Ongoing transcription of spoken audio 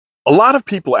A lot of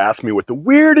people ask me what the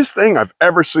weirdest thing I've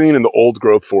ever seen in the old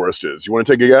growth forest is. You want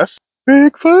to take a guess?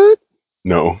 Bigfoot?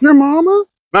 No. Your mama?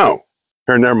 No.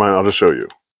 Here, never mind, I'll just show you.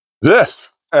 This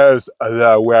is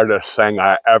the weirdest thing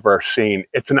I ever seen.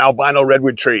 It's an albino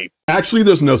redwood tree. Actually,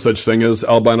 there's no such thing as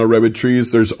albino redwood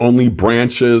trees. There's only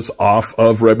branches off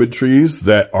of redwood trees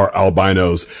that are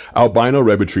albinos. Albino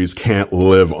redwood trees can't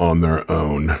live on their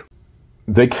own.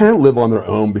 They can't live on their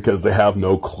own because they have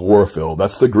no chlorophyll.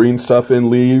 That's the green stuff in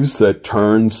leaves that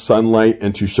turns sunlight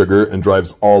into sugar and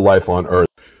drives all life on Earth.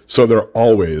 So they're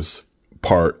always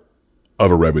part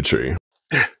of a redwood tree.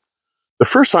 The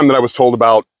first time that I was told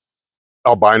about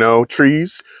albino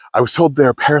trees, I was told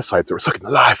they're parasites that were sucking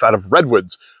the life out of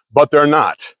redwoods, but they're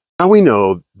not. Now we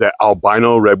know that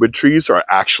albino redwood trees are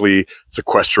actually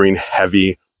sequestering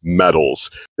heavy metals.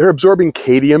 They're absorbing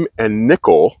cadmium and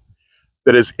nickel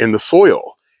that is in the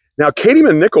soil. Now, cadmium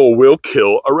and nickel will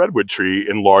kill a redwood tree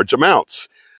in large amounts.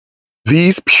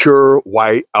 These pure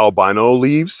white albino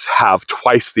leaves have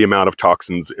twice the amount of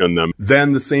toxins in them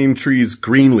than the same tree's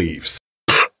green leaves.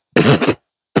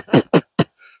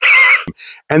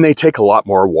 And they take a lot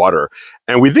more water.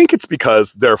 And we think it's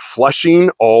because they're flushing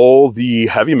all the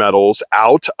heavy metals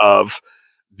out of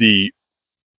the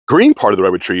green part of the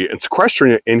redwood tree and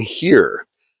sequestering it in here.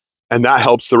 And that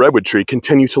helps the redwood tree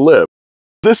continue to live.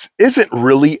 This isn't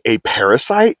really a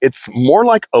parasite. It's more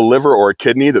like a liver or a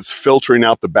kidney that's filtering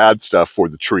out the bad stuff for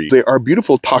the tree. They are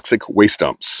beautiful toxic waste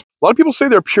dumps. A lot of people say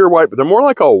they're pure white, but they're more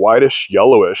like a whitish,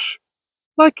 yellowish,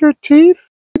 like your teeth.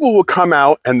 People will come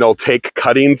out and they'll take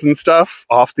cuttings and stuff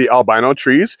off the albino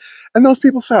trees, and those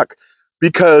people suck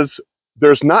because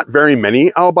there's not very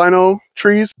many albino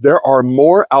trees. There are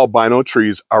more albino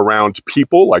trees around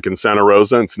people, like in Santa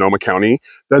Rosa and Sonoma County,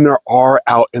 than there are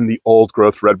out in the old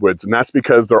growth redwoods. And that's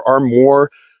because there are more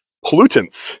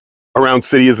pollutants around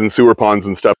cities and sewer ponds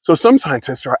and stuff. So some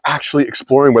scientists are actually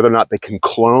exploring whether or not they can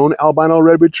clone albino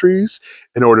redwood trees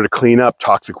in order to clean up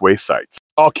toxic waste sites.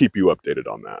 I'll keep you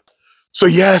updated on that. So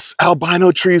yes,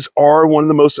 albino trees are one of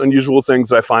the most unusual things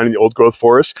that I find in the old growth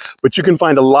forest, but you can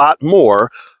find a lot more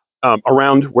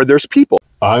around where there's people.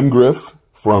 I'm Griff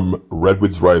from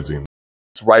Redwoods Rising.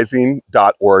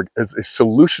 Rising.org is a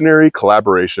solutionary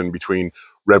collaboration between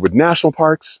Redwood National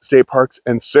Parks, state parks,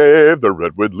 and Save the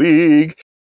Redwood League.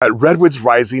 At Redwoods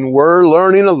Rising, we're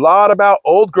learning a lot about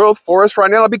old growth forest right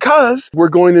now because we're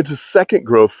going into second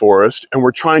growth forest and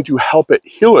we're trying to help it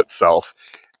heal itself.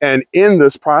 And in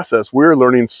this process, we're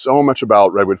learning so much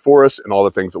about redwood forests and all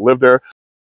the things that live there.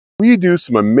 We do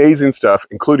some amazing stuff,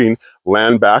 including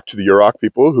land back to the Yurok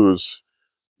people whose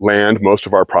land most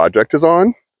of our project is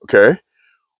on, okay?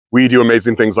 We do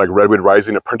amazing things like Redwood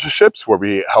Rising apprenticeships, where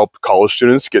we help college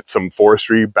students get some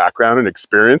forestry background and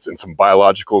experience and some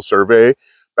biological survey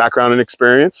background and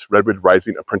experience, Redwood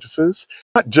Rising apprentices.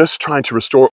 Not just trying to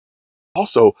restore,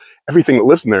 also everything that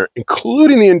lives in there,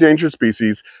 including the endangered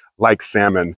species like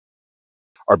salmon,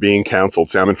 are being canceled.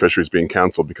 Salmon fisheries being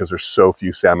canceled because there's so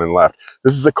few salmon left.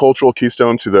 This is a cultural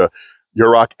keystone to the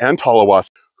Yurok and Talawas,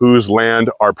 whose land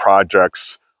our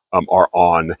projects are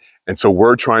on. And so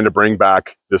we're trying to bring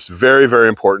back this very, very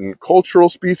important cultural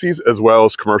species as well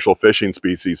as commercial fishing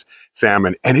species,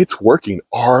 salmon. And it's working.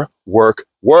 Our work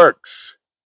works.